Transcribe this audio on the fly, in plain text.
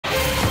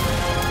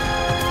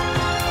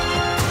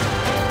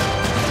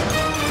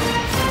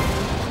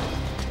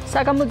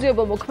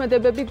საგამოძიებო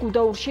მოქმედებები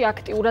გუდაურში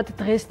აქტიურად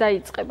დღეს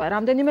დაიწყება.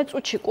 რამდენიმე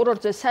წუთში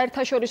კურორტზე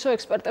საერთაშორისო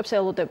ექსპერტებს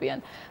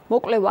ელოდებიან.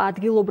 მოკვლევა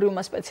ადგილობრივმა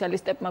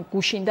სპეციალისტებმა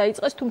გუშინ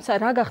დაიწყეს, თუმცა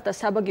რა გახდა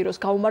საბაგიროს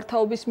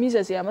გაუმართავობის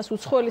მიზეზი, ამას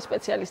უცხოელი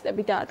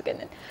სპეციალისტები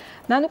დაადგენენ.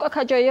 ნანუკა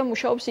ქაჯაია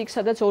მუშაობს იქ,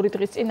 სადაც 2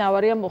 დღის წინ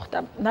ავარია მოხდა.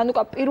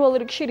 ნანუკა პირველ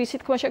რიგში რის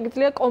თქმა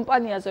შეგიძლია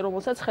კომპანიაზე,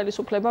 რომელსაც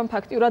ხელისუფლებამ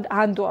ფაქტიურად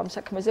ანდო ამ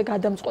საქმეზე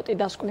გადამწყვეტი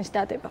დასკვნის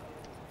დადება.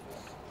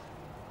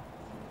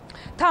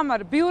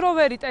 თამარ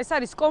ბიუროვერიტა ეს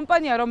არის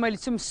კომპანია,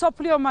 რომელიც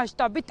მსოფლიო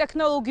მასშტაბით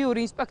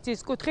ტექნოლოგიური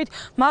ინსპექციის კუთხით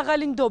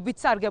მაღალი ნდობით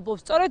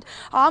სარგებლობს. სწორედ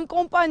ამ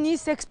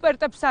კომპანიის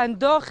ექსპერტებს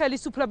ანდო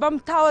ხელისუფლებამ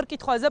მთავარ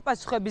კითხვაზე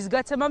პასუხების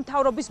გაცემა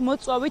მთავრობის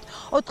მოწვევით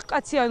 4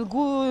 კაციან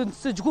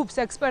ჯგუფს,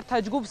 ექსპერტთა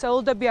ჯგუფს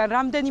ელოდებიან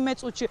რამდენიმე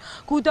წუთში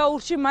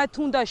გუდაურში. მათ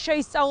უნდა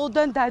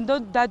შეისწავლონ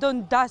დადონ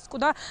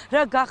დასკვნა,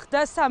 რა გახდა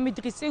 3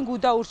 დღის წინ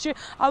გუდაურში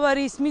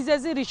ავარიის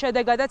მიზეზი, რის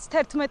შედეგადაც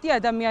 11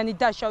 ადამიანი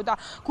დაშავდა.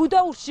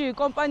 გუდაურში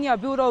კომპანია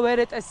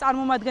ბიუროვერიტას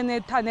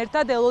წარმომადგენელთან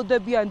ერთად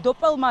ელოდებიან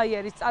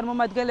დოპელმაიერის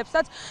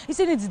წარმომადგენლებსაც.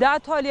 ისინიც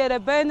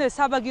დაათვალიერებენ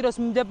საბაგიროს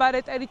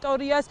მდებარე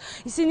ტერიტორიას,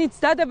 ისინიც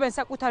დადებენ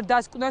საკუთარ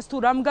დასკვნას თუ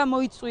რამ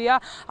გამოიწვია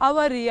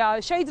ავარია.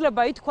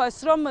 შეიძლება ითქვას,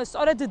 რომ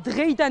სწორედ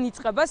დღეიდან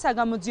იწყება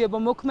საგამოძიებო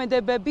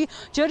მოქმედებები.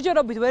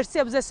 ჯერჯერობით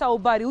ვერსიებზე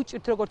საუბარი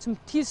უჭირთ როგორც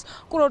მთის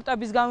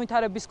კურორტების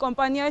განვითარების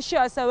კომპანიაში,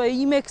 ასევე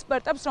იმ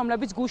ექსპერტებს,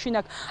 რომლებიც გუშინ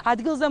აქ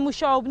ადგილზე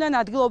მუშაობდნენ,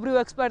 ადგილობრივ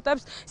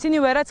ექსპერტებს. ისინი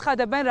ვერ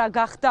აცხადებენ, რა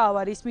გახდა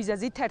ავარიის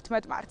მიზეზი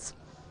 11 მარტს.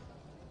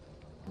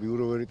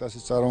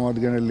 ბიუროვერიტასის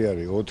წარმომადგენელი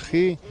არის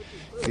 4,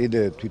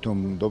 კიდე თვითონ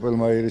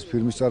დოპელმაიერის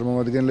ფირმის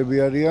წარმომადგენლები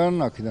არიან,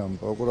 აქედან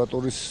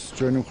პროკურატურის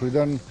ჩვენი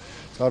მხრიდან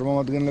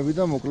წარმომადგენლები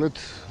და მოკლედ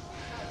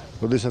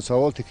როდესაც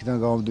ავალთ იქიდან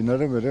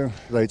გამომდინარე მე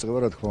დაიწყება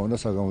რა თქმა უნდა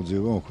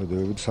საგამოძიებო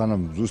მოქმედებები.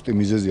 სანამ ზუსტი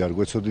მიზეზი არ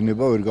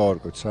გვეცოდინება, ვერ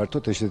გავარკვევთ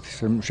საერთოდ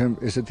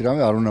ესეთი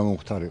რამე არ უნდა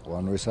მომხდარიყო.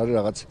 ანუ ეს არის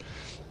რაღაც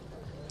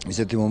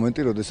ისეთი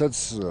მომენტი, როდესაც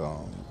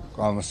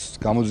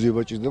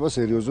გამოძიება ჭირდება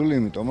სერიოზული,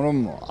 იმიტომ რომ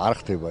არ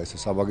ხდება ეს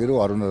საბაგირო,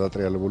 არ უნდა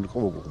დატრიალებულიყო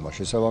უკუღმა.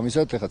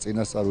 შესაბამისად, ეხლა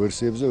წინასწარ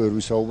ვერსიებზე ვერ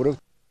ვისაუბრებთ.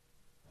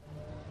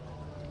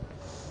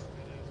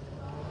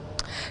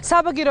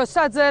 საბაგირო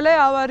საძელე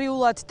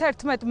ავარიულად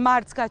 11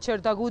 მარტს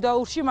გაჩერდა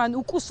გუდაურში, მან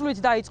უკუსვლით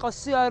დაიწყო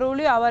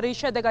სიარული, ავარიის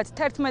შედეგად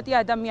 11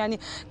 ადამიანი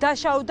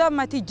დაშავდა,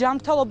 მათი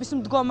ჯანმრთელობის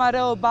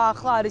მდგომარეობა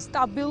ახლა არის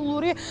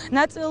სტაბილური,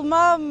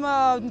 ნაწილმა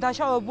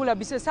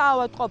დაშავებულების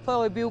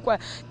საავადმყოფოები უკვე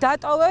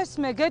დატოვეს.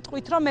 მე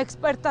გეტყვით, რომ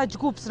ექსპერტთა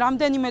ჯგუფს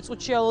რამდენიმე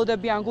წუთში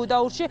ელოდებიან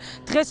გუდაურში.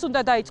 დღეს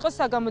უნდა დაიწყოს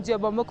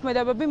საგამოძიებო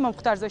მოქმედებები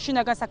მომხდარზე.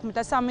 შინაგან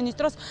საქმეთა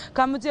სამინისტროს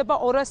გამოძიება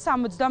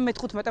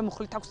 275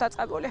 მუხლით აქვს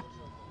დაწყებული.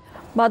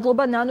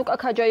 მადლობა, ნანუკა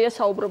ქაჯაია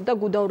საუბრობდა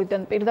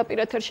გუდაურიდან პირდაპირ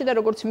ეთერში და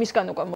როგორც მისგან უკვე